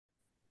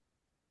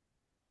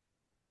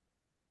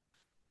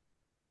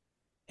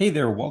Hey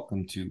there,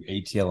 welcome to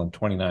ATL and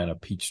 29, a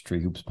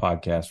Peachtree Hoops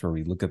podcast where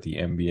we look at the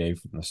NBA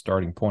from the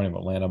starting point of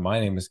Atlanta. My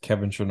name is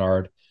Kevin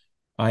Chouinard.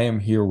 I am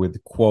here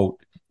with, quote,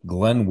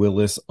 Glenn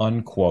Willis,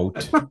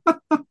 unquote.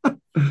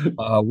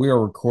 We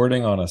are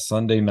recording on a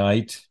Sunday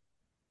night,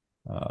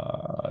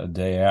 a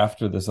day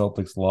after the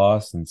Celtics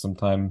lost, and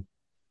sometime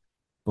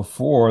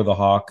before the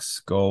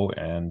Hawks go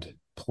and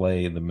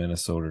play the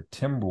Minnesota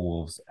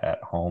Timberwolves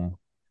at home.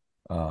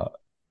 Uh,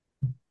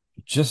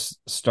 just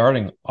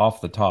starting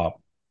off the top,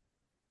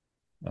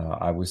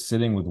 I was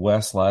sitting with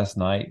Wes last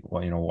night,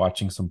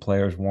 watching some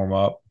players warm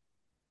up,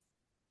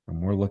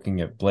 and we're looking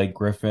at Blake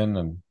Griffin.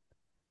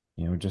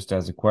 And, just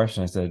as a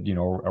question, I said,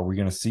 are we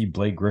going to see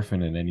Blake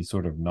Griffin in any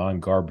sort of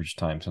non-garbage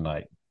time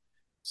tonight?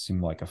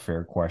 Seemed like a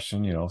fair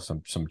question.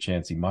 Some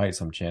chance he might,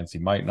 some chance he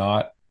might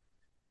not.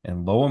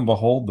 And lo and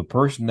behold, the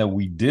person that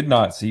we did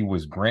not see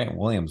was Grant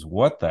Williams.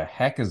 What the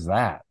heck is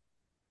that?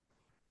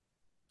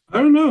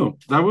 I don't know.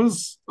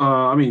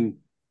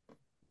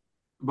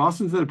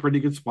 Boston's in a pretty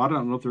good spot. I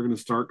don't know if they're going to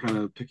start kind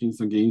of picking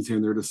some games here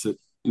and there to sit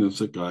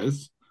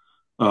guys,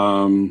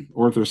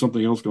 or if there's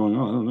something else going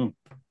on. I don't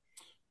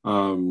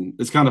know.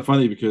 It's kind of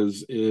funny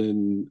because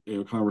in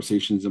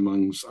conversations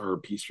amongst our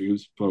P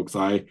streams folks,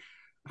 I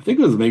think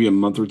it was maybe a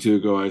month or two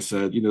ago, I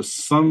said,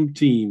 some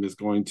team is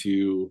going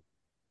to,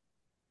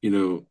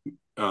 you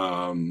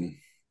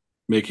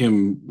make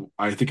him.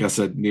 I think I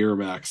said near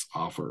max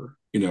offer.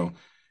 Can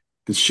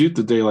shoot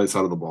the daylights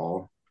out of the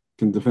ball,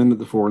 can defend at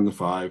the 4 and the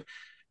 5,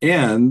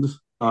 and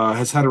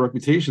has had a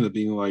reputation of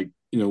being like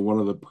one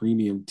of the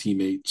premium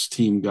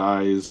team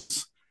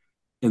guys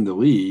in the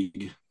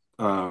league.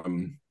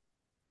 Um,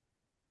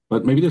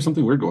 but maybe there's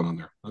something weird going on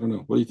there. I don't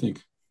know. What do you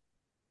think?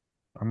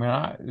 I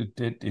mean,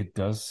 it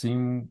does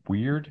seem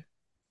weird.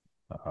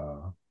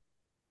 Uh,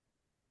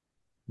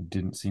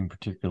 didn't seem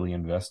particularly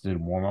invested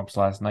in warm-ups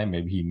last night.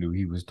 Maybe he knew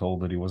he was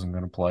told that he wasn't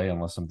going to play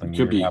unless something It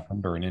could weird be.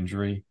 happened or an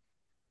injury.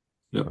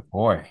 Yep. But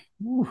boy,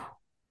 whew,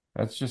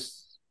 that's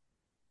just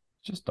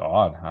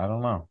odd. I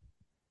don't know.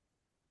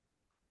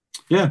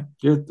 Yeah.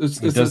 Yeah. It It's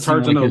does seem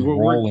hard to like know. his We're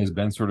role has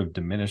been sort of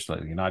diminished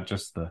lately, not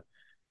just the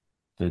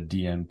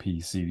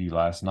DNP CD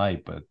last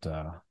night, but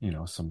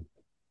some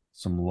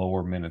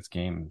lower minutes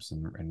games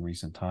in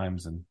recent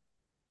times. And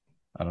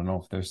I don't know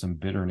if there's some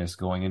bitterness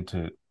going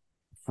into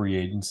free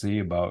agency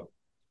about.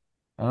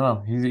 I don't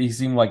know. He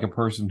seemed like a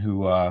person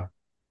who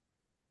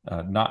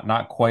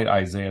not quite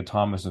Isaiah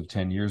Thomas of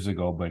 10 years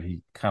ago, but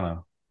he kind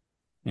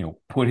of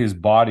put his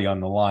body on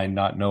the line,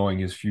 not knowing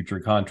his future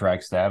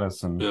contract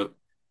status, and Yep.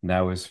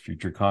 now his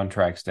future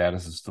contract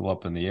status is still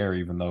up in the air,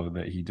 even though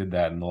that he did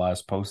that in the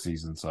last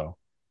postseason. So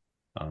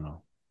I don't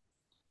know.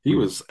 He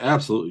Weird. was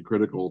absolutely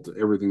critical to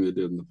everything they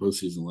did in the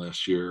postseason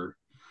last year.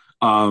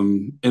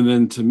 And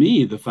then to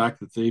me, the fact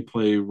that they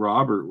play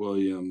Robert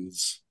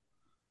Williams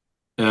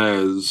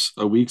as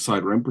a weak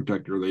side rim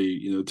protector. They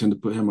tend to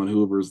put him on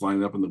whoever's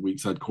lining up in the weak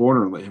side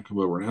corner and let him come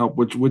over and help,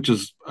 which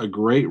is a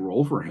great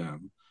role for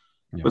him.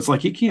 But Yeah. it's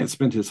like he can't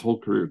spend his whole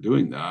career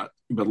doing that.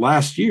 But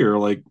last year,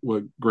 like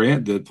what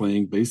Grant did,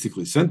 playing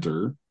basically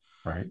center,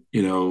 Right.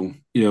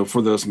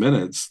 for those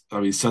minutes, I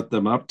mean, set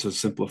them up to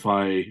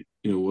simplify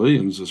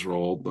Williams's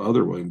role, the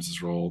other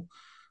Williams's role,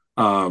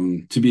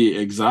 to be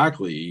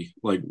exactly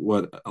like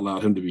what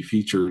allowed him to be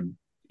featured,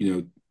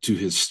 to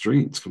his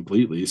strengths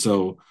completely.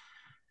 So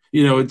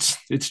it's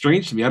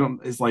strange to me. I don't.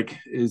 It's like,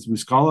 is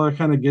Muscala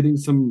kind of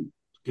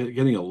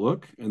getting a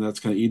look, and that's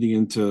kind of eating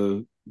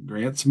into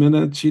Grant's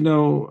minutes. I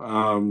know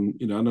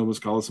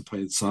Muscala's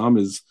playing some.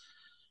 Is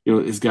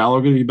Gallo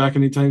going to be back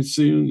anytime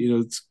soon?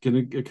 It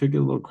could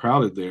get a little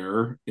crowded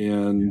there, Yeah.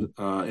 and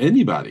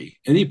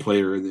any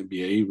player in the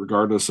NBA,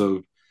 regardless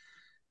of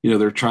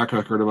their track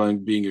record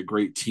of being a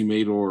great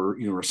teammate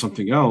or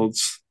something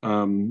else,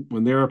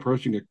 when they're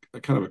approaching a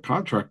kind of a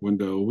contract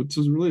window, which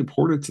is really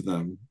important to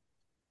them,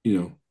 you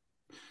know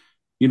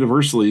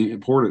universally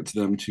important to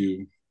them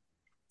to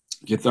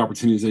get the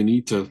opportunities they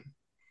need to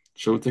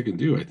show what they can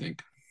do, I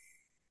think.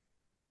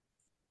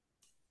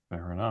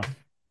 Fair enough.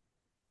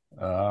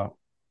 Uh,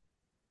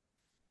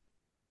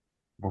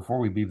 Before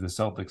we leave the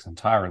Celtics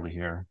entirely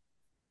here,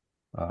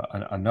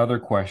 another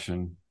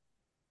question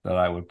that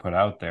I would put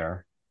out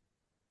there.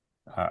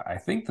 I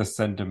think the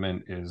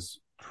sentiment is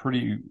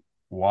pretty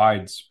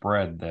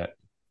widespread that,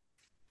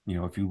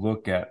 if you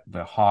look at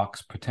the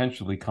Hawks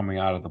potentially coming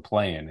out of the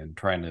play-in and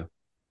trying to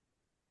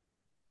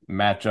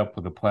match up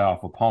with a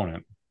playoff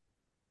opponent,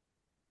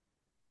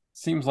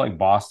 seems like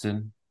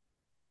Boston,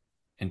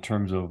 in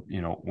terms of,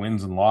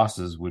 wins and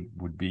losses,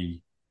 would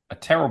be a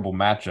terrible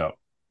matchup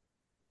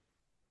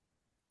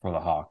for the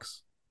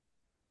Hawks.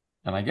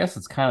 And I guess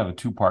it's kind of a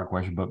two-part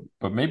question,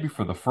 but maybe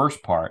for the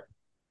first part,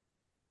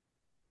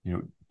 you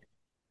know,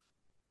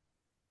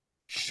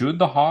 should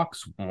the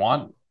Hawks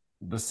want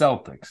the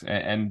Celtics?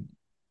 And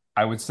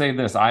I would say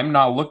this, I'm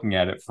not looking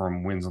at it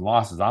from wins and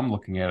losses. I'm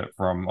looking at it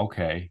from,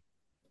 okay,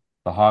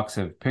 the Hawks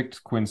have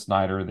picked Quinn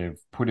Snyder. They've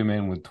put him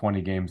in with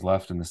 20 games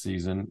left in the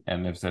season,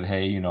 and they've said,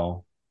 hey,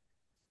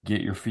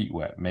 get your feet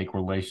wet, make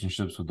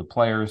relationships with the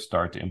players,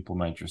 start to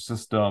implement your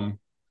system,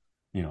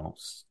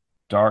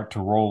 start to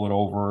roll it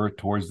over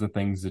towards the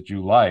things that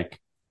you like,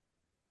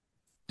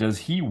 does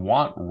he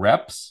want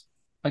reps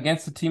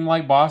against a team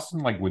like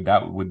Boston? Like,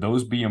 would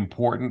those be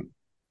important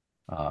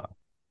uh,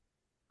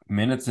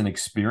 minutes and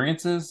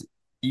experiences,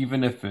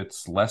 even if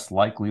it's less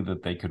likely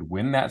that they could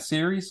win that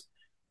series?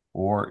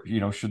 Or,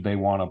 should they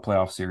want a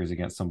playoff series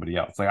against somebody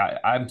else? Like,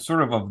 I'm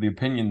sort of the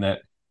opinion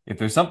that if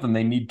there's something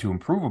they need to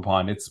improve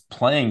upon, it's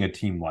playing a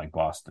team like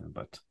Boston.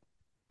 But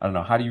I don't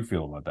know. How do you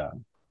feel about that?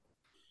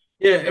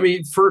 Yeah, I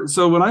mean,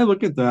 so when I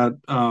look at that,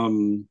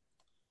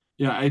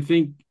 yeah, I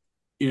think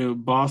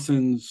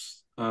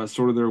Boston's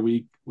sort of their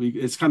week.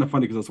 It's kind of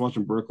funny because I was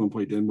watching Brooklyn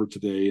play Denver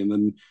today, and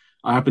then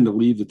I happened to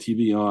leave the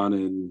TV on,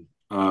 and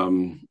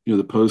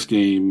the post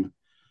game,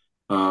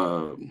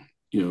 uh,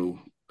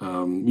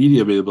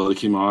 media availability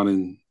came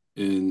on,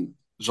 and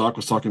Jacques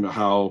was talking about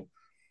how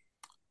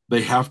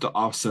they have to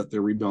offset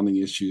their rebounding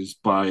issues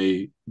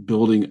by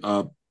building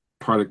up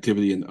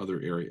productivity in other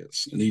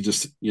areas, and he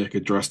just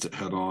addressed it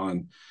head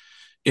on.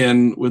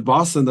 And with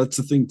Boston, that's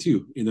the thing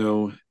too.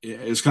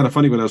 It's kind of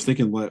funny when I was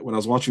thinking when I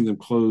was watching them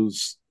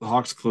the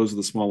Hawks close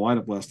the small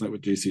lineup last night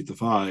with JC at the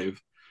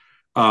five.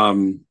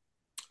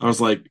 I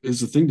was like,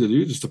 is the thing to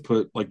do just to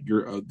put like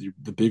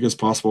the biggest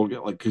possible?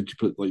 Like, could you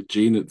put like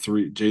Jalen at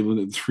three,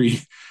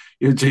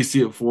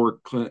 JC at four,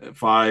 Clint at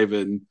five,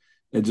 and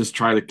just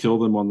try to kill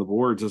them on the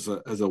boards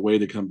as a way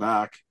to come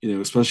back?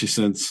 Especially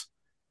since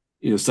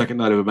second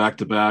night of a back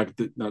to back,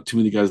 not too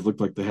many guys looked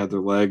like they had their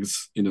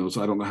legs.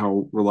 So I don't know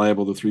how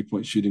reliable the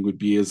 3-point shooting would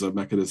be as a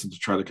mechanism to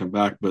try to come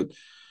back, but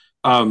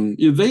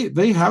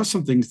they have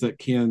some things that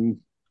can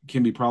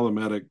be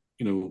problematic.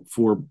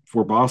 For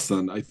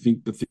Boston, I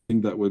think the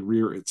thing that would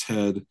rear its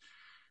head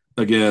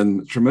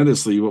again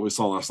tremendously, what we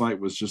saw last night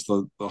was just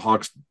the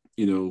Hawks.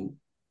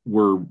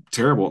 Were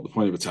terrible at the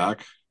point of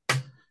attack.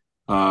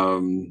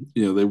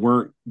 They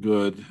weren't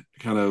good,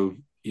 kind of,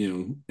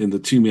 in the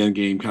 2-man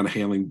game, kind of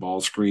handling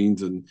ball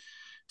screens and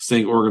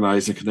staying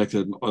organized and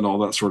connected and all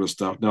that sort of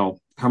stuff. Now,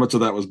 how much of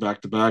that was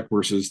back to back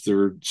versus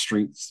their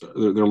strengths,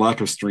 their lack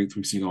of strength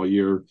we've seen all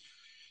year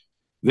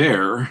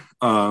there.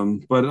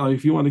 But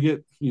if you want to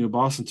get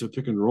Boston to a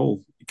pick and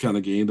roll kind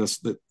of game,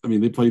 I mean,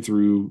 they play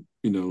through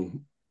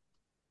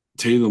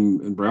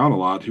Tatum and Brown a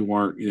lot, who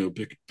aren't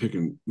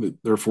picking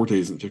their forte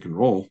isn't pick and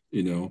roll.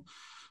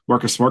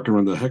 Marcus Smart can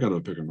run the heck out of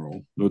a pick and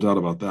roll, no doubt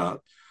about that.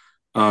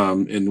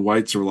 And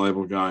White's a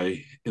reliable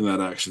guy in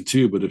that action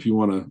too. But if you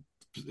want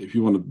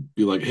to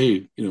be like,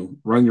 hey,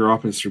 run your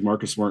offense through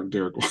Marcus Smart and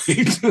Derek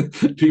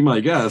White, be my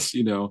guest.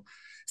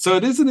 So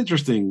it is an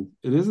interesting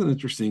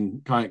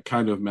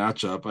kind of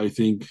matchup. I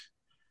think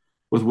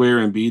with where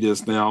Embiid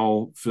is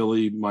now,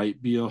 Philly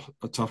might be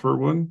a tougher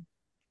one.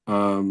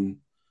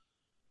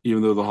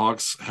 Even though the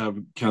Hawks have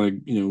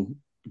kind of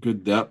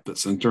good depth at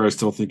center, I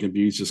still think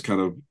Embiid's just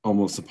kind of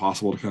almost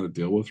impossible to kind of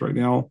deal with right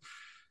now.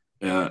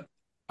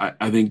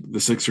 I think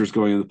the Sixers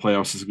going into the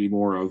playoffs is going to be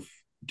more of,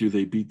 do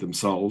they beat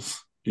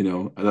themselves?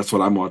 That's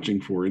what I'm watching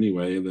for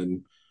anyway. And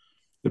then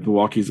if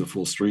Milwaukee's at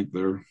full strength,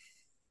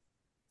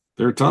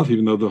 they're tough,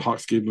 even though the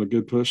Hawks gave them a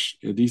good push,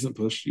 a decent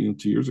push, 2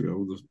 years ago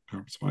with the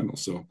conference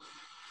finals. So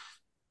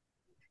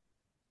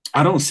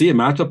I don't see a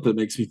matchup that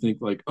makes me think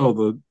like,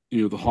 oh,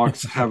 the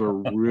Hawks have a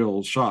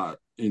real shot,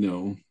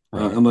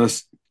 Right.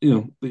 unless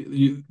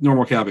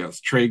normal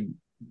caveats. Trey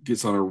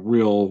gets on a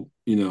real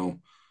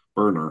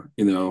burner,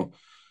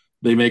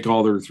 they make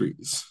all their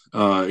threes.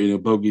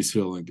 Bogey's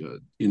feeling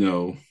good,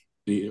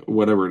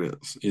 whatever it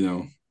is,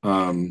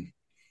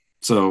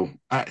 So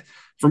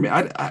for me,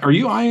 are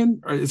you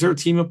eyeing? Is there a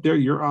team up there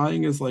you're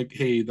eyeing as like,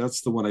 hey,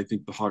 that's the one I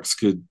think the Hawks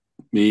could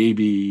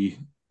maybe,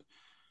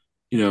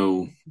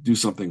 do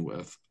something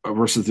with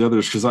versus the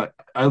others? Because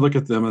I look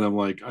at them and I'm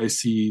like, I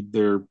see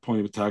their point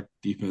of attack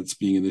defense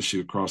being an issue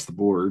across the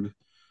board.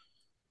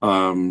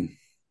 No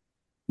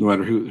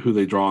matter who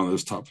they draw on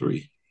those top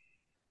three.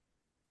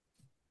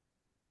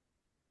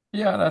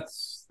 Yeah,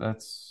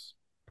 that's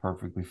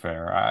perfectly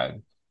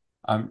fair.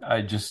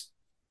 I just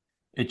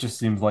it just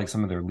seems like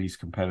some of their least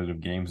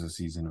competitive games this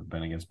season have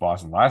been against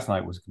Boston. Last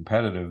night was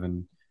competitive,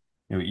 and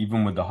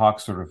even with the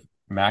Hawks sort of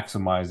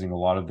maximizing a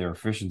lot of their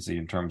efficiency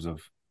in terms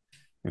of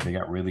they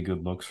got really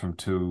good looks from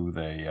two.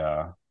 They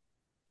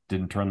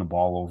didn't turn the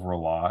ball over a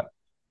lot.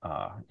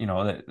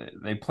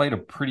 They played a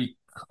pretty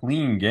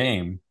clean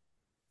game,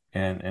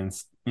 and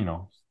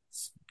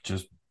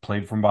just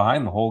played from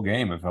behind the whole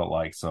game. It felt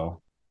like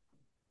so.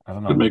 I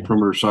don't Could make know.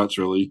 perimeter shots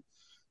really,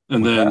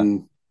 and What's that?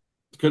 then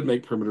could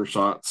make perimeter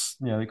shots.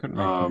 Yeah, they couldn't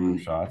make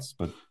perimeter shots,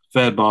 but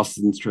Fed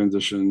Boston's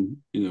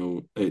transition.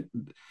 It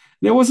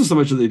wasn't so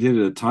much that they did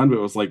it a ton, but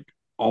it was like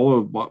all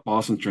of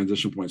Boston's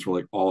transition points were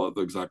like all at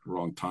the exact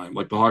wrong time.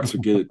 Like the Hawks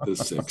would get it to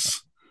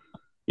six,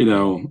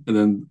 and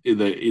then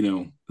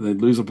they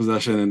lose a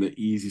possession and the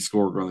easy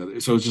score going.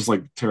 So it's just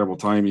like terrible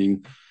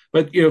timing.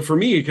 But for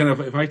me, kind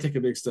of if I take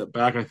a big step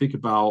back, I think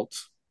about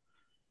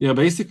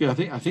basically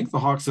I think the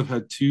Hawks have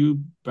had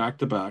 2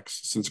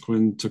 back-to-backs since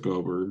Quinn took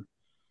over.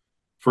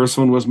 First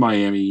one was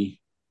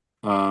Miami,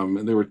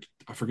 and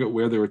I forget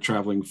where they were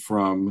traveling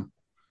from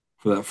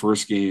for that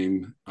first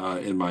game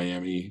in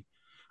Miami.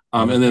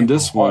 Yeah, they And then came from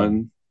this home.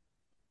 one,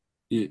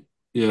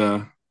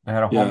 yeah, They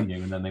had a yeah, home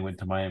game, and then they went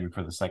to Miami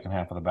for the second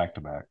half of the back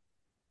to back.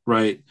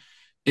 right.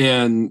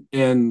 And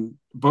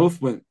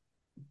both went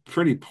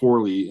pretty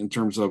poorly in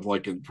terms of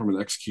like from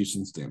an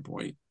execution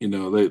standpoint. I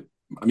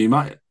mean,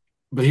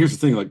 but here's the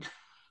thing: like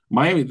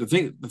Miami, the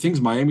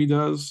things Miami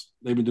does,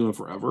 they've been doing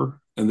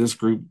forever, and this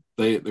group,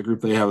 the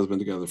group they have has been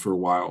together for a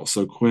while.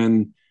 So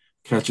Quinn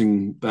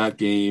catching that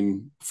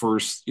game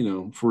first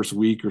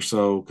week or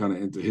so, kind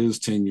of into his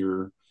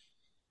tenure,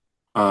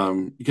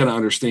 you kind of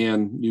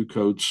understand new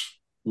coach,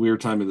 weird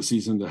time of the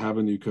season to have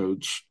a new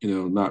coach,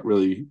 not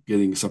really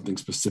getting something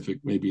specific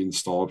maybe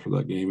installed for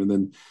that game. And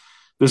then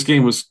this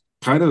game was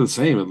kind of the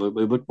same.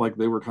 They looked like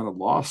they were kind of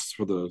lost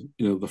for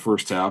the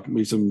first half.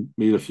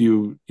 Made a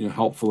few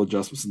helpful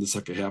adjustments in the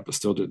second half, but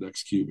still didn't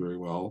execute very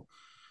well.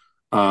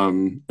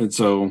 And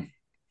so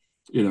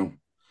you know,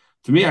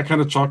 to me, I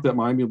kind of chalked that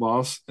Miami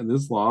loss and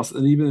this loss,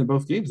 and even in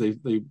both games,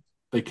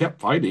 they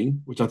kept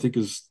fighting, which I think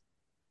is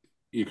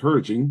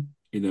encouraging.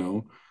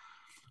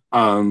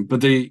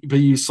 But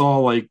you saw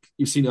like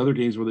you've seen other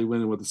games where they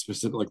went in with a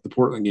specific, like the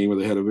Portland game where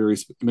they had a very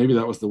maybe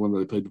that was the one that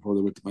they played before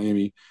they went to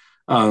Miami.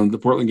 The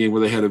Portland game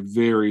where they had a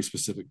very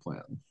specific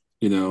plan,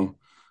 you know,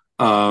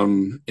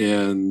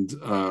 and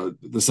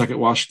the second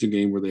Washington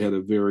game where they had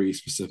a very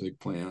specific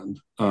plan.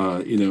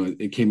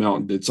 It came out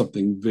and did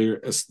something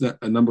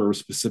a number of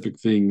specific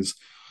things.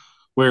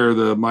 Where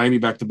the Miami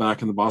back to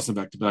back and the Boston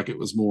back to back, it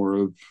was more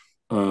of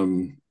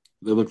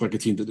they looked like a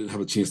team that didn't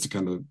have a chance to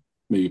kind of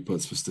maybe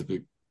put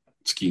specific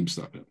scheme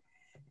stuff in.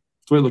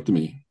 That's the way it looked to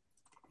me.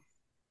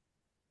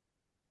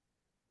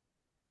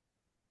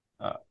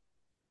 Uh,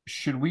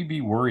 should we be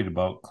worried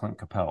about Clint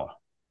Capella?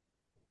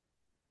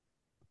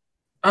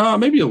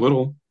 Maybe a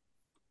little.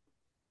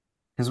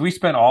 Because we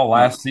spent all Uh,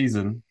 last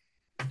season,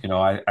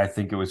 I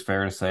think it was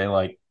fair to say,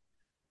 like,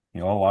 a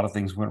lot of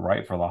things went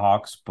right for the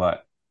Hawks,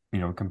 but,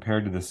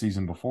 compared to the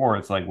season before,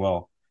 it's like,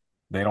 well,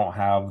 they don't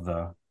have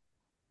the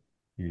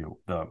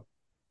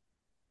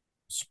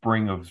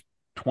spring of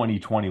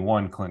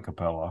 2021 Clint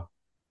Capella,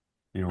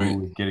 who right.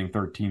 was getting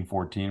 13,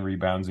 14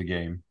 rebounds a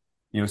game.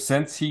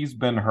 Since he's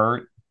been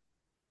hurt,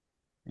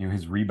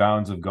 his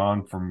rebounds have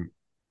gone from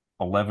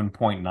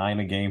 11.9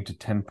 a game to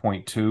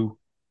 10.2.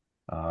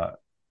 Uh,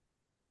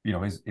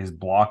 his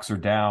blocks are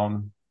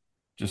down.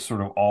 Just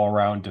sort of all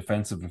around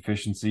defensive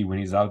efficiency when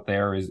he's out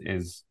there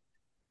is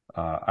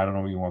I don't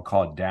know what you want to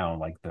call it, down.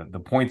 Like the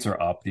points are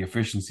up, the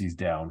efficiency's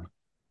down.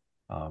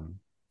 Um,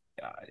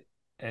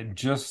 and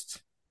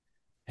just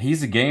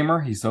he's a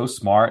gamer. He's so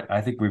smart.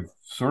 I think we've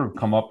sort of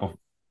come up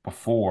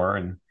before,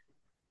 and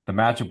the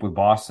matchup with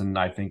Boston,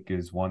 I think,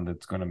 is one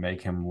that's going to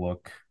make him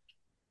look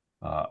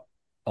uh,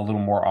 a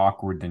little more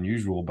awkward than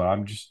usual.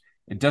 But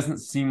it doesn't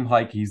seem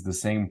like he's the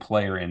same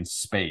player in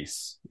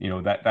space.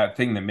 That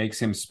thing that makes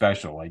him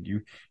special. Like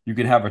you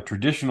could have a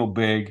traditional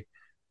big,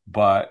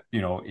 but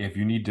if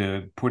you need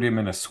to put him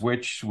in a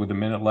switch with a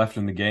minute left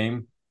in the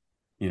game,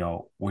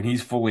 when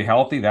he's fully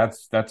healthy,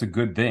 that's a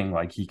good thing.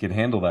 Like he can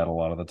handle that a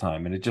lot of the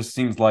time. And it just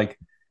seems like,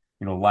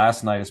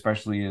 last night,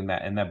 especially in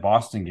that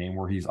Boston game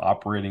where he's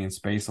operating in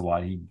space a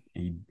lot, he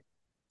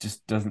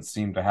just doesn't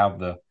seem to have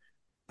the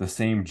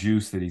same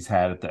juice that he's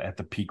had at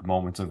the peak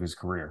moments of his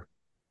career.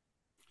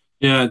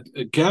 Yeah,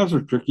 calves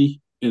are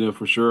tricky,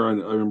 for sure. I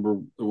remember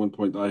at one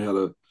point I had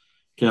a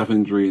calf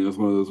injury, and it was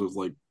one of those was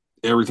like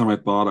every time I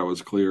thought I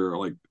was clear,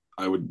 like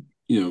I would,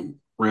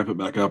 ramp it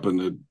back up and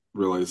then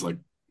realize like,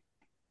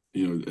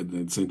 and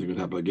then the same thing would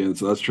happen again.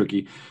 So that's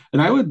tricky.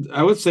 And I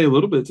would say a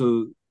little bit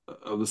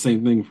of the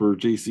same thing for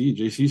JC.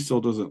 JC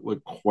still doesn't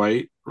look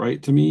quite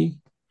right to me.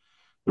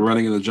 The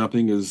running and the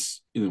jumping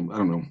is, I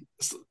don't know,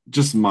 it's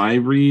just my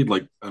read,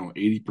 like I don't know,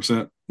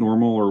 80%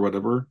 normal or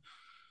whatever.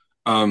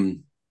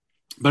 Um,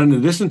 but in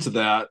addition to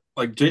that,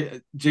 like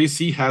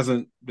JC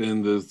hasn't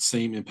been the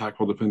same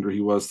impactful defender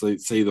he was,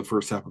 say the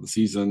first half of the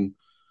season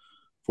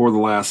for the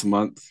last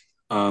month.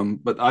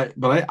 But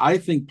I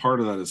think part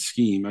of that is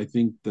scheme. I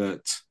think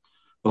that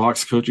the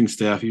Hawks coaching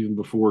staff, even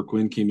before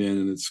Quinn came in,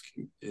 and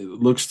it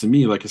looks to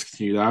me like it's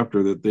continued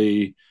after that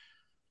they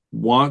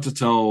want to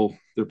tell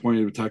their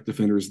point of attack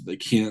defenders that they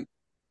can't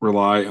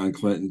rely on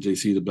Clint and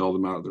JC to bail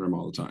them out of the rim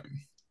all the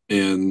time.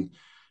 And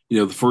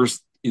the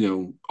first,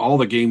 all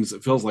the games,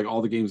 it feels like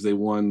all the games they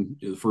won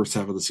the first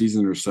half of the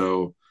season or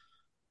so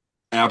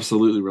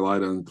absolutely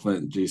relied on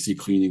Clint and JC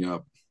cleaning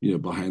up,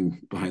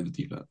 behind the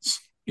defense,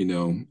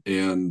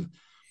 and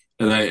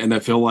I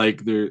feel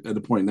like they're at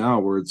a point now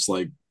where it's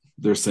like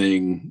they're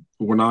saying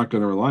we're not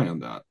going to rely on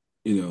that.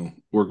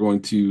 We're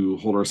going to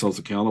hold ourselves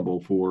accountable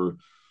for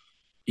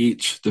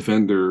each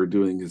defender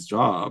doing his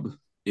job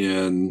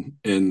and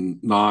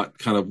not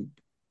kind of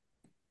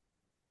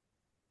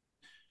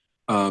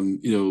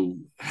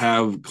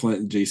have Clint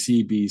and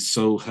JC be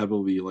so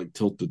heavily like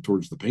tilted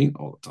towards the paint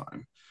all the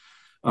time.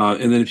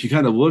 And then if you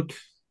kind of look,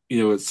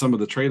 at some of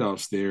the trade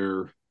offs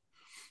there,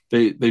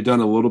 they've done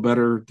a little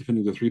better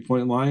defending the 3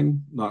 point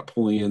line, not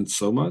pulling in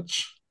so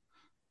much.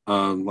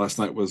 Last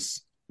night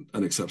was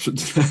an exception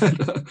to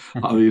that,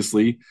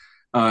 obviously.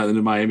 And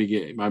the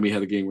Miami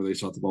had a game where they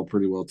shot the ball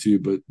pretty well too.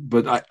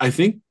 But I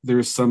think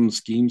there's some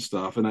scheme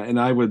stuff, and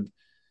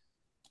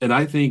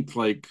I think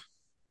like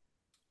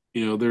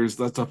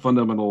that's a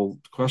fundamental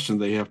question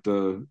they have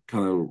to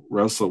kind of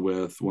wrestle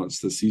with once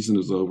the season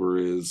is over,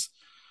 is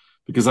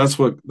because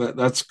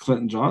that's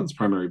Clinton John's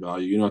primary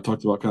value. I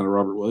talked about kind of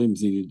Robert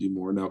Williams needing to do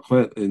more. Now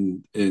Clint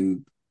and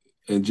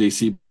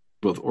JC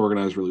both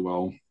organize really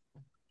well.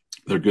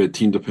 They're good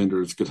team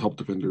defenders, good help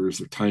defenders.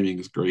 Their timing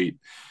is great,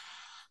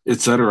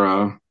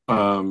 etc.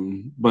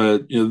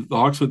 But the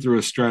Hawks went through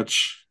a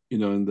stretch,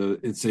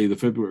 say the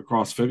February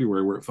across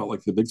February, where it felt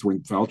like the bigs were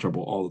in foul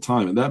trouble all the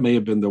time, and that may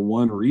have been the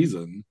one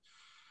reason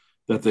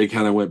that they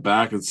kind of went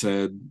back and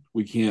said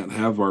we can't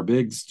have our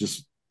bigs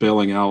just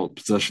bailing out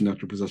possession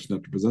after possession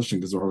after possession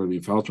because they're already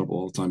in foul trouble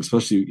all the time.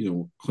 Especially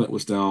Clint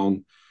was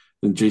down,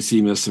 and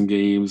JC missed some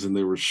games, and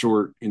they were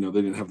short. They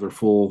didn't have their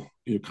full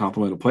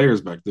complement of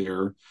players back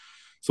there.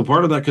 So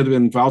part of that could have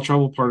been foul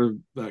trouble. Part of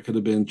that could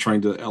have been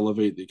trying to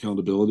elevate the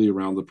accountability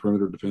around the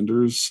perimeter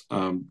defenders.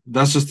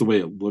 That's just the way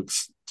it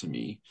looks to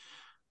me.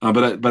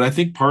 But I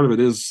think part of it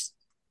is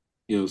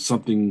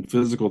something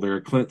physical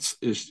there.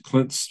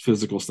 Clint's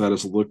physical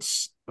status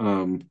looks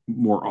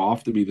more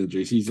off to me than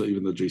JC's,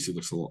 even though JC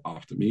looks a little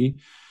off to me.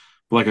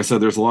 But like I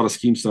said, there's a lot of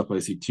scheme stuff I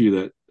see too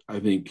that I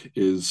think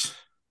is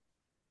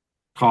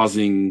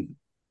causing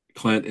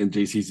Clint and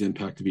JC's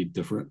impact to be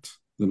different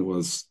than it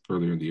was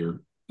earlier in the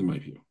year, in my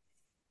view.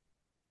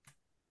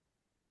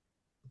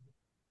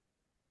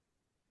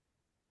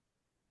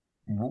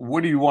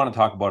 What do you want to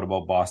talk about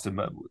Boston?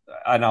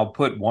 And I'll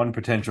put one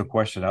potential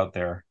question out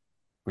there,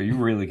 but you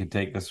really can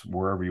take this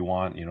wherever you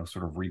want.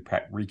 Sort of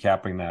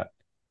recapping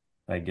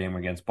that game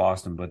against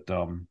Boston. But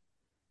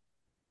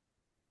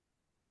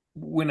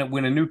when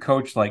a new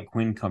coach like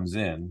Quinn comes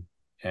in,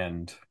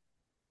 and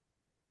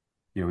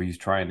he's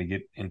trying to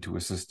get into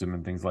a system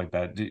and things like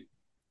that, do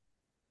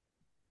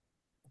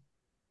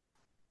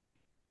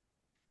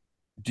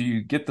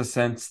you get the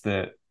sense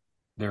that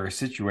there are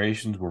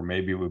situations where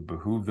maybe it would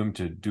behoove them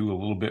to do a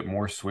little bit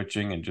more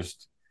switching and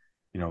just,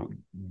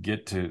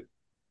 get to,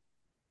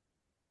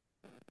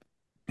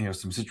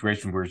 some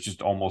situation where it's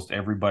just almost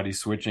everybody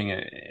switching?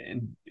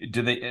 And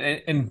do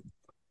they, and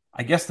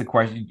I guess the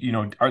question,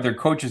 are there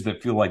coaches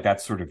that feel like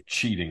that's sort of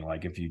cheating?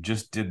 Like if you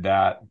just did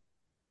that,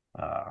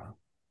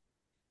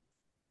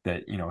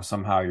 that,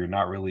 somehow you're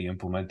not really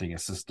implementing a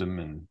system,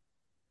 and,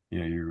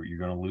 you're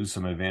going to lose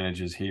some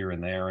advantages here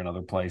and there in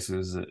other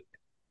places.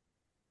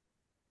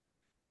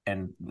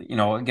 And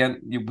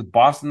again, with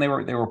Boston, they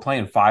were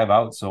playing 5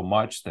 out so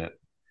much that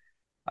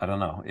I don't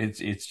know.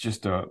 It's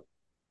just a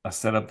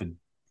setup that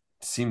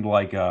seemed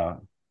like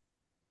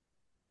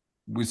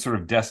was sort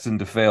of destined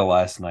to fail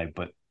last night.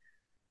 But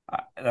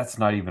that's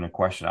not even a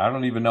question. I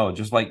don't even know.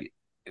 Just like,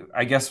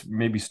 I guess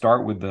maybe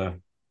start with the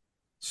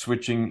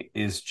switching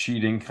is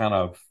cheating kind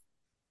of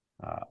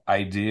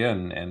idea,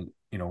 and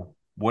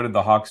what did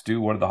the Hawks do?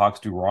 What did the Hawks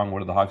do wrong? What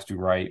did the Hawks do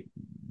right?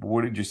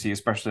 What did you see,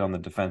 especially on the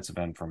defensive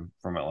end from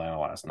Atlanta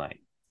last night?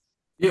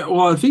 Yeah,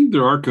 well, I think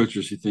there are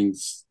coaches who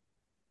thinks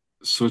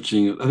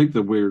switching. I think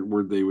the weird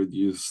word they would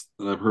use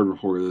that I've heard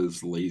before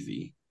is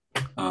lazy.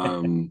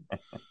 Um,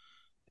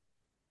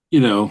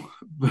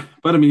 but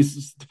I mean,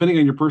 depending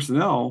on your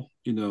personnel,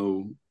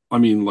 I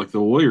mean, like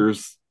the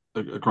Warriors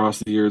across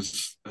the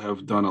years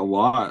have done a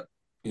lot,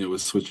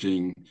 with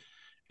switching,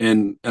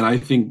 and I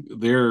think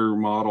their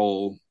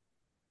model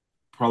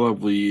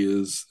probably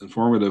is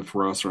informative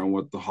for us around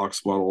what the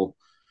Hawks model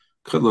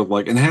could look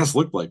like and has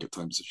looked like at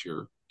times this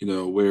year.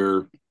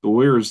 Where the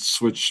Warriors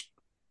switch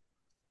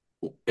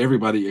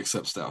everybody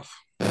except Steph.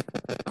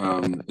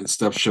 And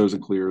Steph shows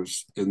and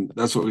clears, and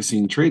that's what we've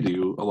seen Trey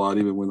do a lot,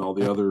 even when all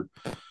the other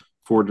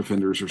four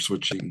defenders are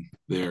switching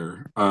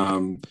there.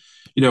 It's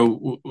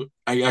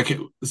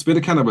been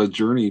a kind of a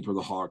journey for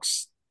the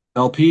Hawks.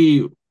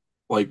 LP,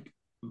 like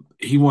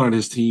he wanted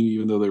his team,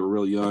 even though they were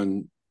really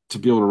young, to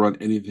be able to run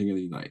anything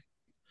any night,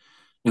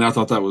 and I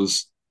thought that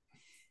was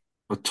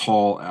a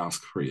tall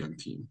ask for a young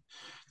team.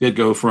 They'd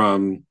go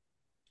from,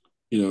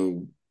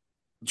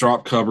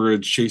 drop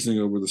coverage, chasing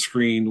over the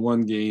screen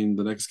one game,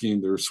 the next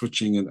game they're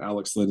switching and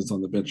Alex Len is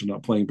on the bench and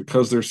not playing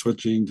because they're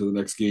switching to the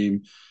next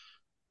game,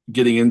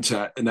 getting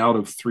into and out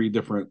of 3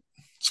 different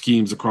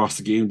schemes across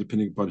the game,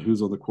 depending upon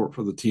who's on the court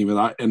for the team. And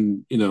I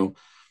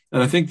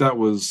think that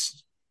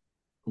was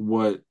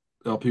what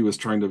LP was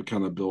trying to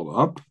kind of build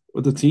up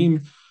with the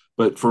team.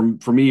 But for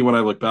me, when I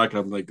look back,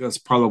 I'm like, that's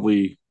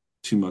probably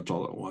too much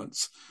all at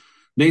once.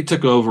 Nate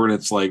took over, and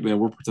it's like, man,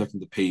 we're protecting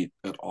the paint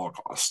at all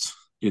costs,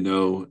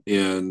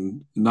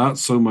 and not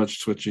so much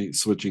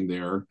switching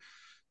there.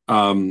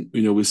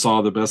 We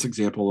saw the best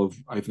example of,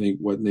 I think,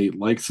 what Nate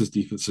likes his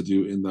defense to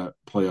do in that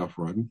playoff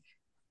run,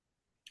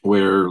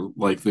 where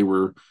like they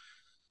were,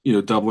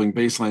 doubling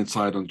baseline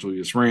side on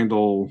Julius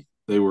Randle.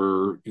 They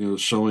were,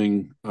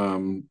 showing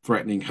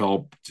threatening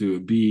help to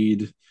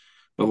Embiid,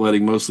 but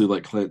letting mostly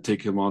like Clint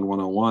take him on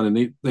one-on-one.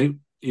 And they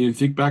you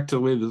think back to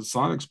the way the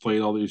Sonics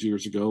played all these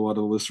years ago. A lot of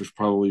the listeners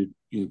probably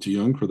too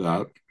young for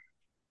that,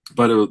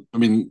 but I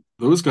mean,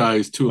 those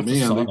guys to a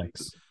man,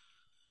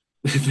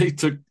 they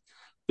took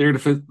their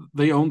defense.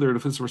 They owned their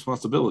defensive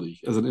responsibility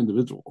as an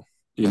individual,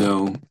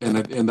 and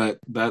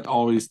that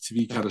always to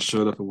me kind of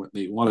showed up in what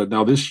they wanted.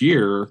 Now this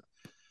year,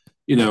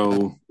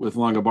 with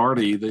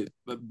Longobardi,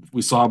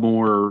 we saw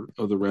more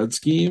of the red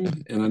scheme,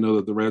 and I know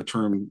that the red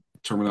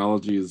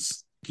terminology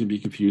can be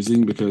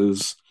confusing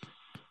because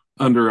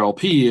under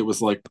LP it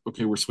was like,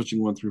 okay, we're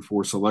switching 1 through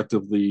 4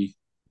 selectively,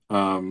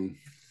 um,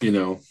 you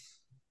know,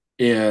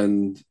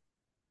 and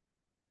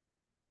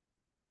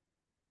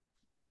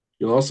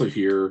you'll also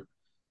hear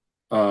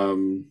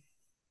um,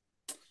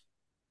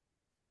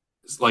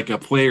 like a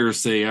player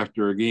say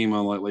after a game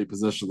on like late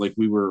possession, like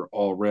we were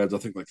all reds. I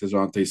think like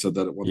DeJounte said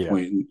that at one Yeah.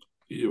 point. And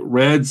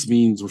reds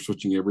means we're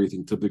switching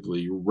everything.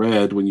 Typically,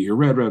 red when you hear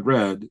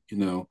red,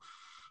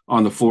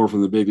 on the floor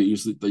from the big,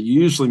 that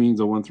usually means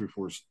a 1 through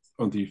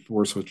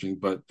 4 switching.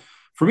 But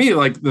for me,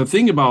 like the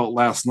thing about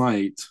last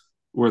night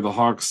where the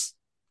Hawks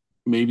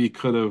maybe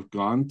could have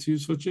gone to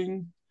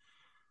switching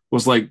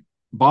was like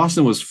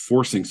Boston was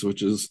forcing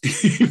switches,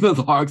 even though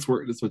the Hawks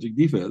weren't in a switching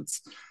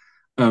defense.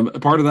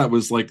 Part of that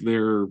was like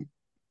their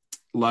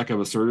lack of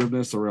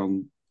assertiveness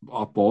around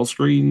off ball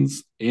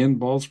screens, and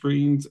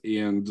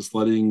just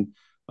letting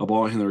a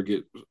ball handler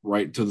get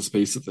right to the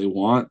space that they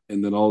want.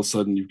 And then all of a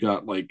sudden you've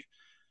got like,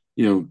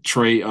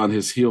 Trey on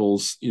his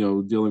heels,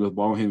 dealing with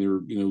ball handler,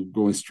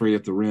 going straight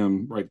at the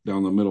rim, right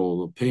down the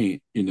middle of the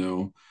paint.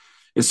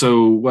 And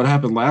so what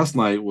happened last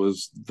night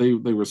was they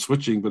were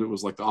switching, but it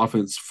was like the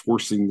offense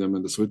forcing them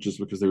into switches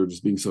because they were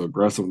just being so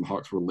aggressive, and the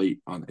Hawks were late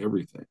on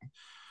everything.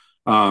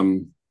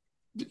 Um,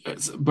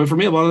 but for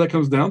me, a lot of that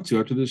comes down to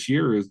after this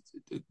year is,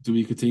 do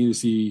we continue to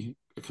see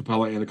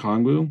Capella and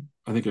Okongwu?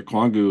 I think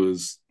Okongwu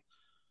is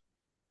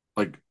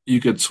like you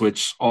could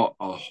switch a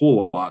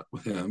whole lot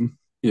with him.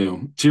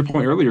 To your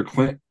point earlier,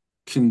 Clint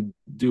can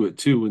do it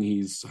too when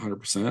he's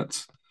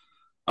 100%.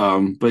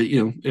 But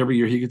every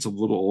year he gets a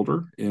little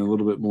older and a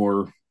little bit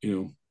more,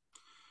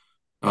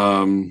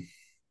 um,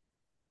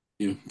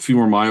 a few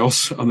more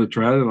miles on the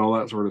tread and all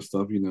that sort of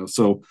stuff.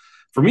 So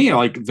for me,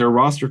 like their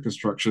roster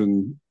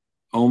construction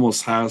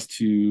almost has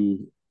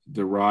to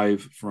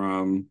derive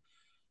from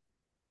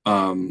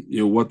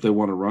what they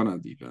want to run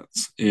on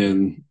defense.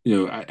 And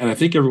I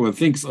think everyone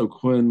thinks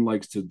Quinn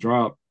likes to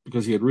drop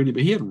because he had Rudy,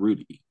 but he had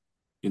Rudy.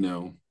 You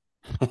know,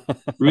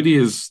 Rudy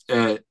is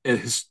a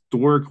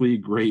historically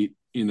great,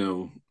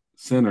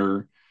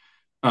 center.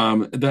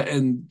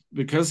 And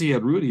because he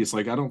had Rudy, it's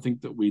like I don't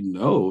think that we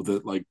know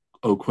that like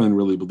Quinn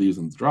really believes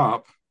in the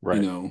drop. You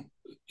Right. know,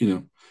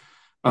 you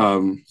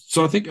know.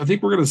 So I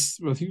think we're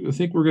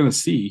gonna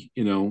see.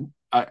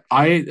 I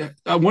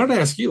wanted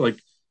to ask you, like,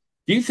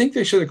 do you think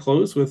they should have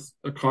closed with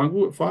a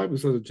Congo at 5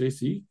 instead of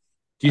JC?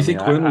 Do I you mean, think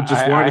Quinn would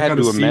just wanted I to had kind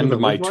of to see what amend it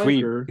my looked like,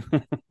 tweet. or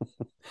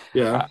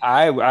yeah,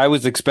 I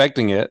was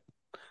expecting it.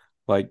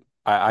 Like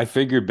I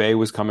figured Bay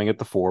was coming at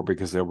the 4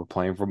 because they were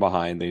playing from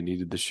behind. They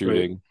needed the right?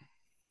 shooting.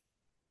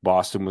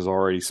 Boston was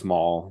already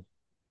small,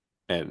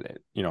 and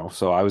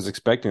so I was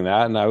expecting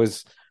that, and I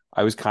was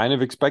kind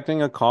of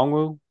expecting a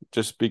Kongwu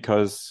just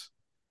because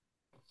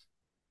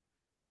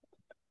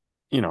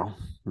you know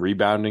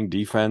rebounding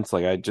defense.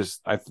 Like I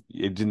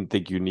didn't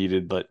think you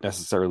needed like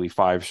necessarily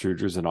 5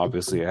 shooters, and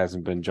obviously it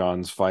hasn't been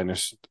John's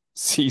finest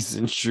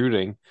season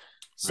shooting.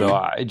 So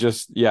Right.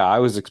 I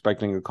was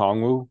expecting a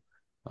Kongwu,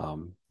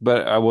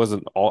 but I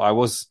wasn't all I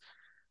was.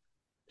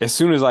 As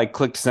soon as I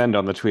clicked send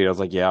on the tweet, I was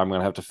like, yeah, I'm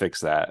gonna have to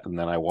fix that. And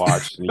then I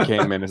watched, and he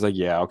came in. It's like,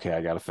 yeah, okay,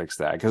 I gotta fix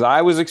that because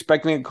I was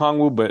expecting a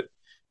Kongwu, but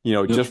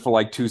Yep. just for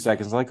like 2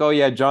 seconds, like, oh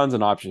yeah, John's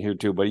an option here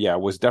too. But yeah,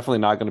 it was definitely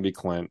not going to be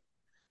Clint.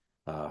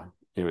 Uh,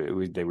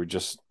 they were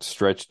just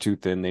stretched too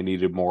thin. They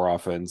needed more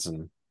offense,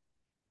 and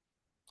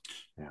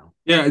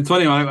Yeah, it's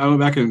funny. I went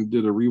back and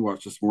did a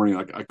rewatch this morning.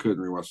 I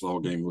couldn't rewatch the whole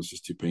game; it was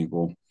just too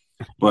painful.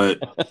 But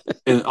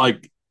and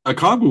like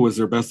Akagu was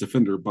their best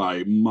defender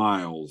by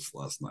miles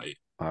last night.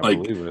 I Like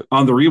believe it.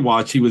 on the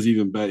rewatch, he was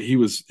even better. He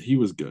was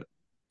good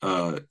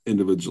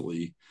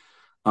individually.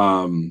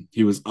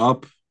 He was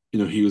up.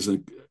 He was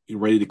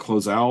ready to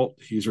close out.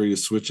 He was ready to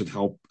switch and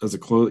help as a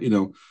close.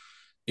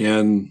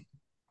 And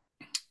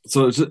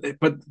so,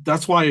 but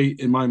that's why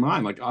in my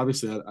mind, like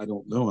obviously, I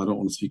don't know. I don't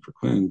want to speak for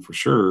Quinn for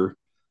sure,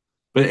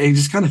 but it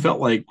just kind of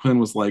felt like Quinn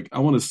was like, I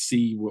want to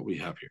see what we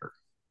have here.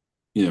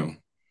 You know,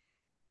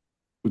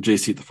 with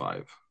JC at the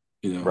 5.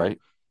 You know, Right.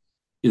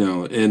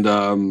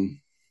 and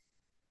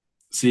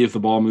see if the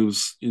ball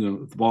moves.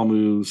 If the ball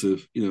moves,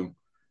 if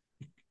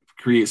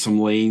create some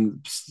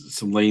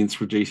lanes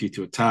for JC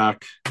to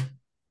attack.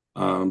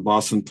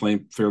 Boston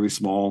playing fairly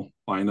small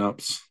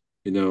lineups,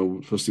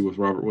 especially with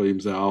Robert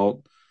Williams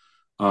out.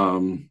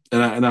 And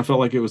I felt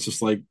like it was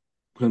just like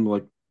Quinn,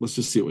 like, let's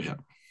just see what we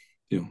have.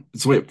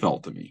 It's the way it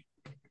felt to me.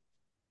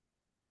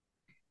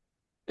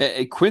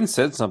 Quinn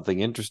said something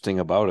interesting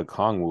about a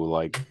Kongwu.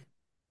 Like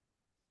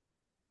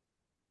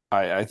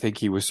I think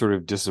he was sort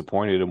of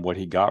disappointed in what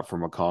he got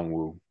from a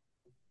Kongwu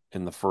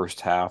in the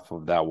first half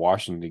of that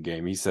Washington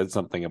game. He said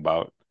something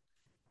about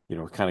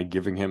kind of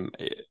giving him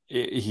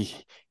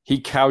he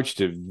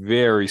couched it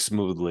very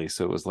smoothly.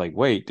 So it was like,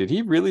 wait, did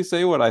he really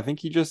say what I think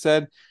he just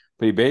said?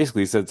 But he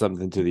basically said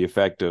something to the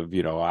effect of,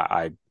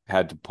 I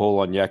had to pull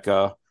on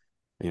Yeka.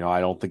 I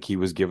don't think he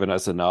was giving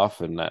us enough.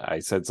 And I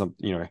said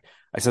something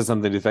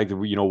to the effect of,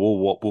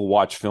 we'll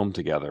watch film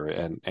together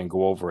and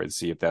go over it and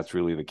see if that's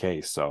really the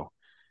case. So,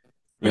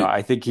 Right.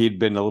 I think he'd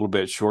been a little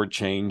bit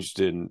shortchanged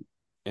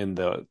in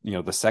the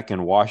the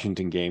second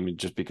Washington game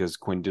just because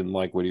Quinn didn't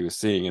like what he was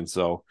seeing, and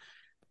so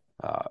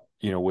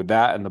with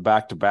that and the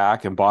back to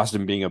back and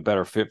Boston being a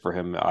better fit for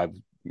him, I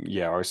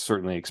was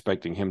certainly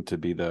expecting him to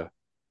be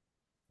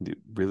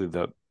really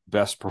the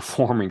best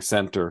performing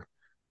center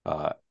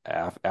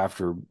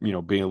after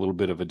being a little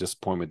bit of a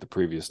disappointment the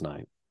previous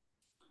night.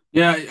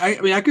 Yeah, I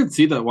mean, I could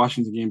see that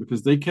Washington game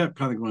because they kept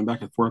kind of going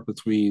back and forth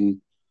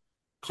between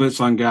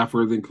Clint's on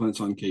Gafford, then Clint's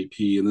on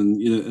KP, and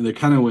then and they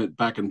kind of went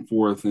back and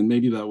forth, and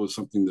maybe that was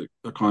something that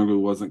Okongwu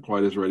wasn't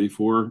quite as ready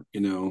for. I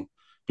mean,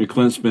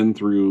 Clint's been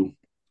through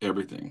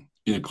everything.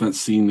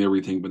 Clint's seen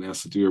everything, been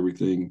asked to do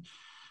everything,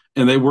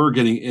 and they were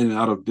getting in and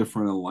out of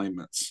different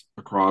alignments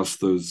across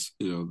those,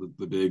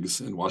 the bigs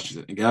in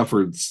Washington. And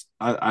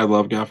I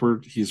love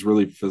Gafford. He's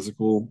really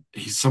physical.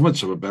 He's so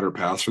much of a better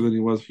passer than he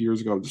was a few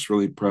years ago. I'm just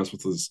really impressed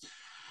with his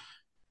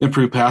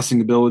improved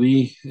passing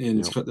ability and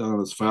he's cut down on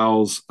his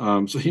fouls.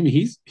 So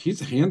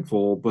he's a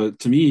handful, but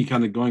to me,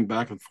 kind of going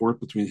back and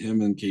forth between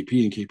him and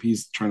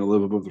KP's trying to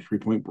live above the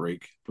 3-point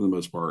break for the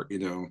most part.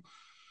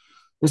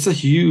 It's a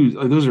huge.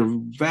 Those are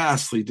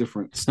vastly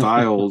different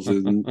styles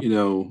and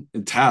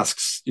and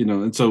tasks.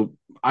 And so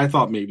I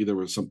thought maybe there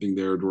was something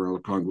there where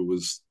Okongwu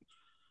was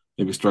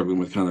maybe struggling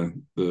with kind of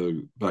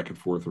the back and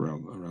forth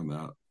around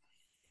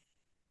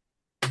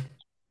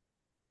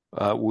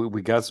that.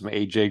 We got some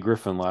AJ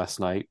Griffin last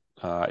night.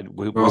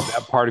 Was that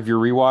Oh, part of your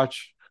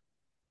rewatch?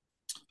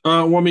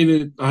 well, I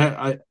mean,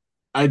 I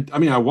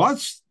mean, I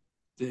watched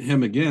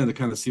him again to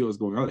kind of see what was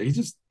going on.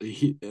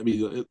 I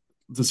mean,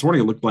 this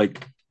morning it looked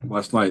like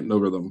last night, no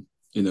rhythm,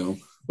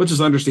 which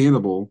is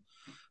understandable.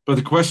 But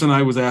the question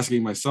I was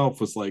asking myself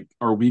was like,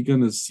 are we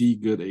going to see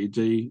good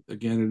AJ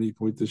again at any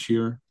point this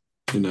year?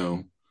 You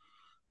know,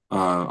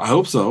 I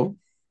hope so.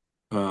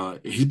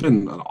 He's had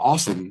an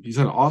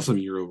awesome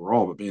year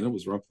overall, but man, it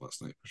was rough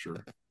last night for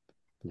sure.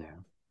 Yeah,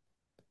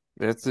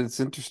 it's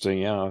interesting.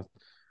 Yeah,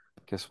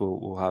 guess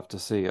we'll have to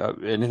see.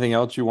 Anything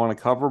else you want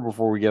to cover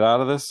before we get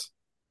out of this?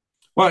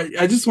 Well,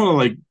 I just want to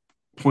like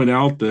point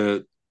out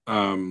that,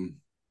 um,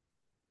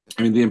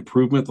 I mean, the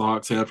improvement the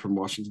Hawks had from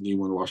Washington game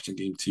one to Washington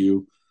game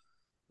two.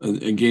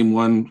 In game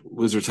one,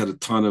 Wizards had a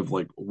ton of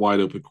like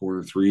wide open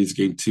corner threes.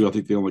 Game two, I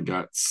think they only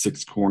got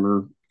 6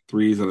 corner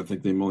threes, and I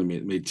think they only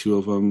made two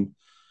of them.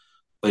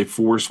 They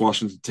forced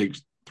Washington to take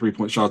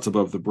 3-point shots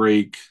above the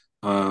break.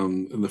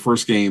 In the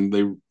first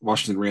game,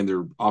 Washington ran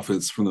their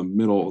offense from the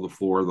middle of the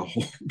floor the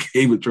whole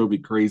game. It drove me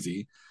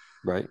crazy.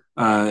 Right.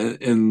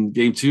 In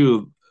game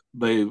two,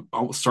 they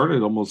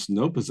started almost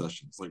no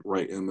possessions, like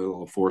right in the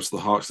middle of the floor. So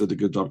the Hawks did a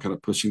good job kind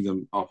of pushing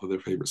them off of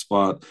their favorite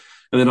spot.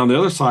 And then on the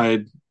other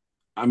side,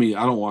 I mean,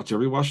 I don't watch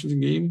every Washington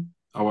game.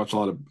 I watch a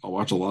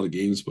lot of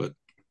games, but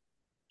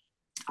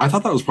I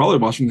thought that was probably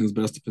Washington's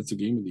best defensive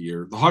game of the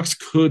year. The Hawks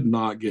could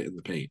not get in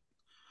the paint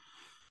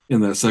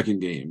in that second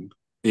game,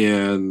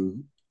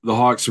 and the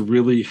Hawks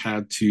really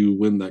had to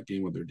win that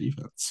game with their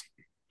defense,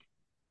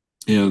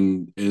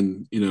 and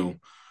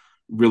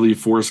really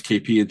force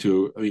KP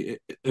into. I mean,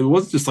 it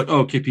wasn't just like,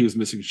 oh, KP was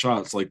missing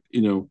shots. Like,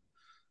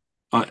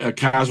 a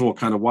casual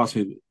kind of watch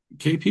me.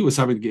 KP was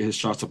having to get his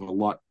shots up a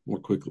lot more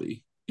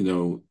quickly.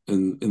 In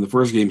the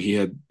first game, he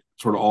had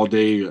sort of all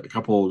day a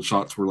couple of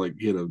shots where like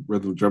he had a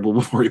rhythm dribble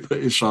before he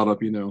put his shot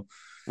up.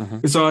 Mm-hmm.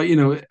 And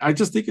so I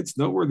just think it's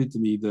noteworthy to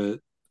me that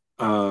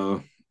uh,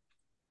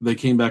 they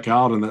came back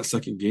out in that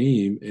second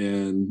game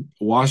and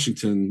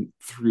Washington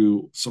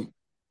threw some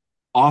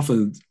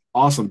often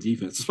awesome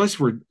defense, especially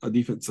for a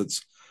defense that's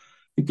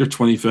I think they're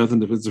 25th in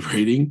defensive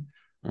rating.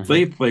 Mm-hmm.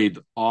 They played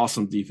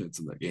awesome defense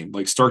in that game,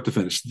 like start to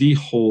finish, the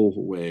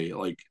whole way.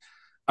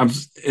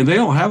 And they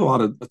don't have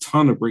a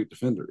ton of great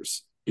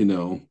defenders. I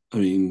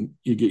mean,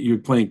 you're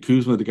playing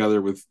Kuzma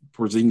together with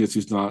Porzingis,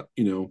 who's not,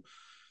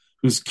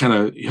 who's kind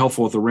of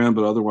helpful at the rim,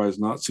 but otherwise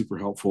not super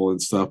helpful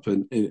and stuff.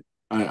 And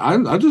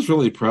I'm just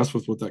really impressed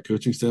with what that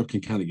coaching staff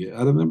can kind of get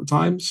out of them at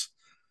times.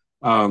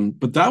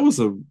 But that was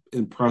a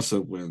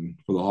impressive win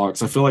for the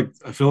Hawks. I feel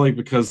like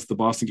because the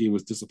Boston game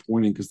was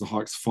disappointing because the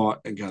Hawks fought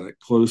and got it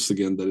close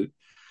again, that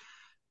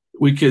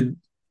we could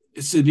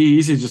it'd be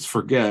easy to just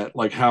forget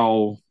like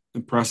how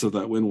impressive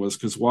that win was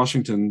because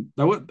Washington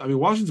played one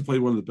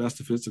of the best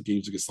defensive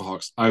games against the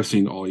Hawks I've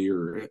seen all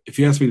year. If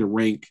you ask me to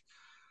rank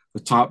the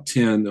top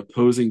 10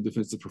 opposing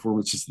defensive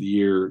performances of the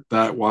year,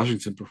 that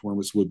Washington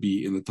performance would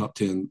be in the top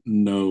 10,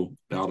 no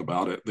doubt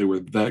about it. They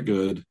were that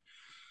good.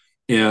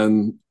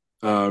 And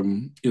but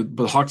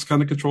the Hawks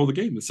kind of controlled the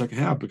game in the second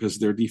half because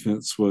their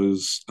defense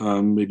was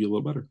maybe a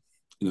little better.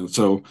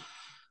 So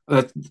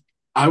that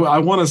I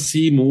want to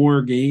see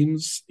more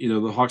games.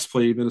 The Hawks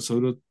play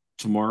Minnesota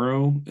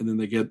tomorrow, and then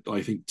they get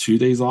I think 2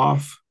 days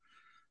off,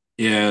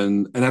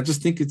 and I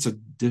just think it's a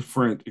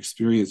different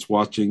experience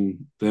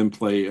watching them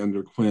play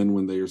under Quinn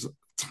when there's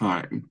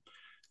time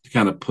to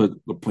kind of put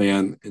the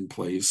plan in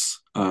place.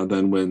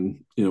 than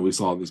when we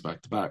saw these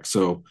back to back.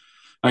 So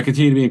I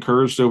continue to be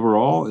encouraged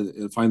overall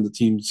and find the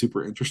team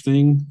super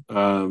interesting.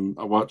 I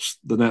watched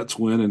the Nets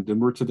win in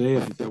Denver today.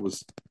 I think that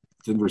was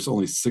Denver's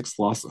only sixth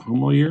loss at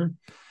home all year.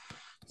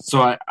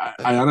 So I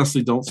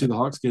honestly don't see the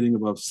Hawks getting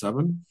above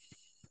 7.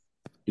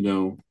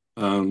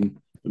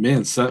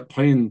 Man, set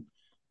playing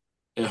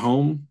at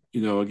home,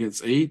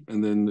 against 8,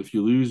 and then if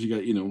you lose,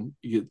 you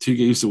get 2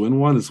 games to win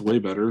one. It's way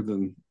better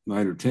than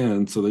 9 or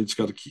 10. So they just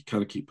got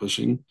to keep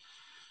pushing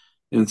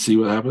and see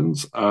what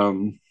happens.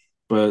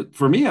 But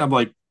for me, I'm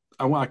like,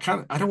 I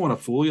don't want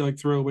to fully like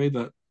throw away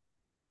that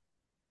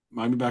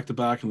Miami back to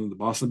back and then the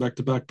Boston back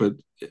to back, but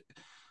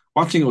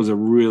watching it was a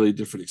really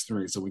different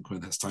experience than when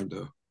Quinn has time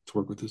to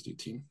work with his new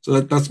team.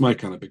 So that's my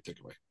kind of big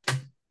takeaway.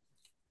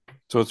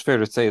 So it's fair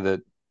to say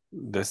that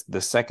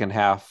the second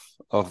half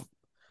of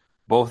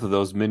both of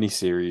those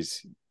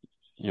miniseries,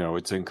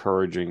 it's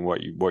encouraging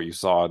what you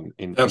saw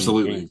in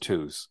game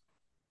twos.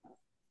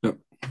 Yep,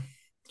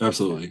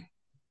 absolutely.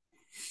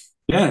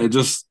 Yeah,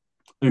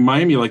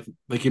 Miami, like,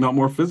 they came out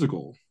more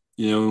physical,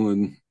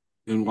 and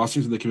in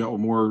Washington they came out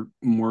with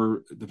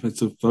more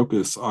defensive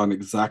focus on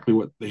exactly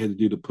what they had to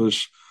do to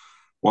push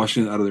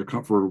Washington out of their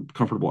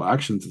comfortable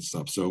actions and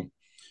stuff. So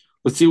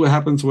let's see what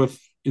happens with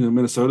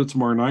Minnesota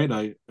tomorrow night.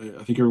 I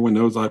think everyone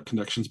knows I have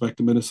connections back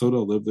to Minnesota.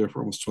 I lived there for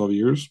almost 12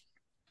 years.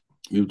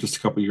 Moved just a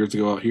couple years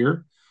ago out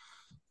here.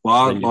 A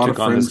lot of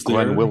friends there.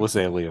 Glenn Willis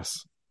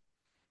alias.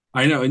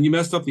 I know, and you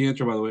messed up the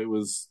intro, by the way. It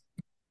was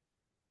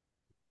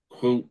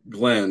quote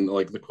Glenn,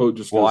 like the quote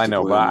just. Well, I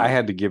know, but I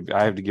have to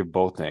give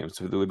both names.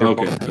 They're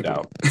both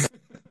out.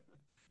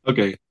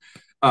 Okay.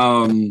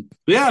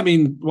 Yeah, I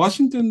mean,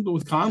 Washington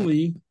with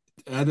Conley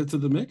added to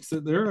the mix.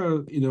 That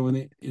they're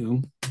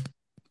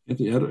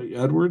Anthony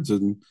Edwards,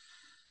 and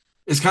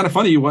it's kind of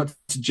funny. You watch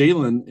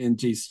Jalen and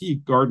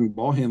JC guarding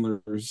ball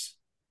handlers.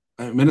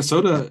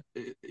 Minnesota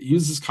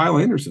uses Kyle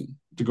Anderson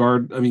to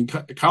guard. I mean,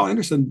 Kyle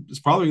Anderson is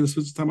probably going to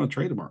switch time on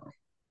trade tomorrow.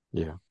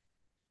 Yeah.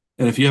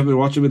 And if you haven't been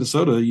watching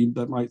Minnesota,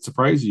 that might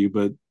surprise you,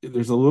 but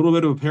there's a little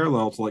bit of a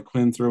parallel to like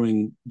Quinn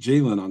throwing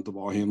Jalen onto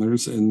ball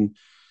handlers, and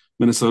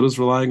Minnesota's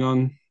relying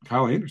on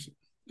Kyle Anderson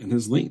and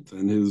his length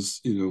and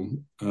his,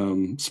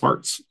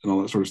 smarts and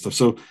all that sort of stuff.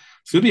 So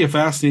it's going to be a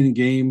fascinating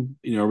game.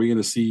 Are we going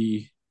to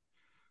see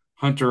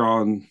Hunter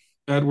on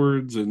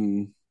Edwards,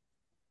 and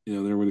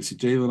then we're going to see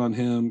Jalen on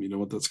him,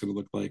 what that's going to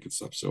look like and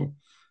stuff. So it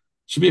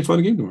should be a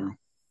fun game tomorrow.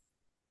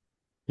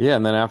 Yeah,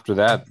 and then after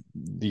that,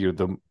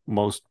 the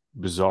most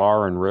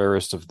bizarre and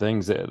rarest of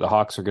things, the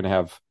Hawks are going to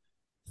have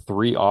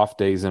 3 off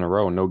days in a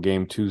row, no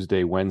game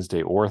Tuesday,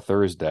 Wednesday, or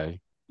Thursday.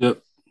 Yep.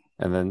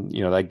 And then,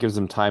 that gives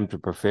them time to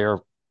prepare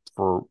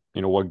for,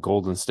 what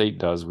Golden State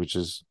does, which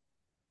is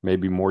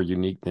maybe more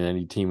unique than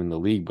any team in the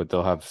league, but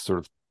they'll have sort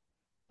of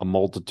a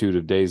multitude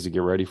of days to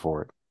get ready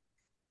for it.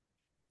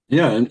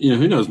 Yeah, and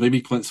who knows?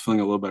 Maybe Clint's feeling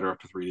a little better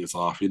after 3 days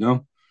off.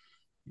 We'll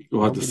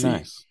have to see.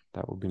 Nice.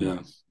 That would be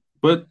nice.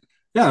 But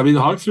yeah, I mean,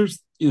 the Hawks are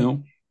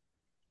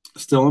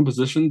still in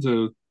position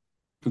to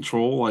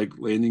control like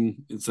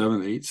landing in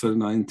 7, 8, 7,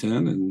 9,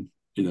 10, and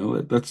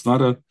that's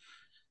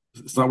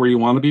it's not where you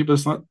want to be, but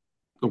it's not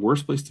the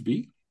worst place to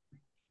be.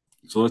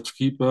 So let's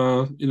keep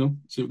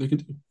see what they can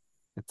do.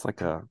 It's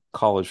like a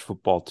college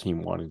football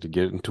team wanting to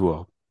get into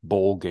a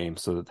bowl game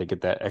so that they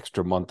get that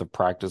extra month of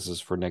practices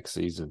for next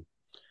season.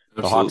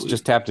 Absolutely. The Hawks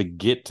just have to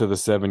get to the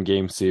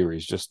 7-game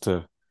series just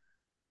to,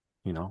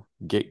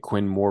 get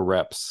Quinn more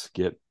reps,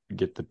 get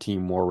the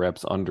team more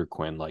reps under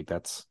Quinn. Like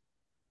that's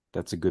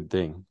a good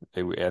thing.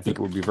 I think it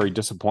would be very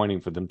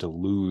disappointing for them to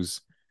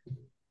lose,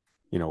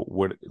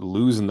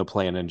 lose in the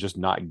play and then just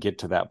not get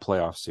to that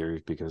playoff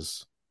series,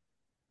 because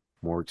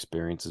more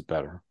experience is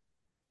better.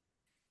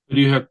 Who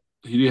do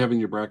you have in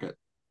your bracket?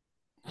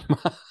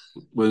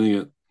 Winning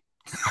it.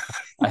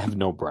 I have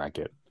no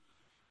bracket.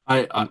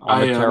 I'm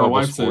a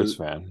terrible sports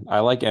fan. I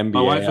like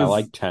NBA. I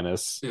like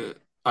tennis.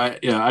 I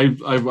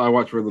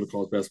watch very little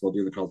college basketball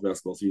during the college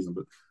basketball season,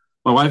 but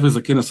my wife is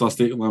a Kennesaw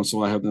State alum,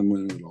 so I have them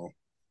winning it all.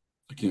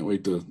 I can't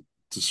wait to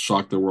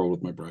shock the world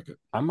with my bracket.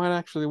 I might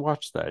actually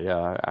watch that.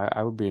 Yeah,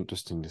 I would be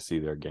interesting to see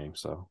their game.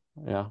 So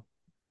yeah,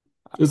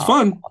 it's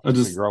fun. I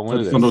just don't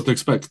know what to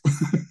expect.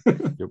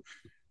 Yep.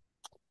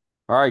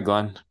 All right,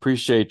 Glenn.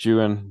 Appreciate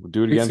you, and we'll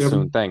do it again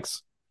soon.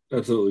 Thanks.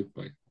 Absolutely.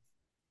 Bye.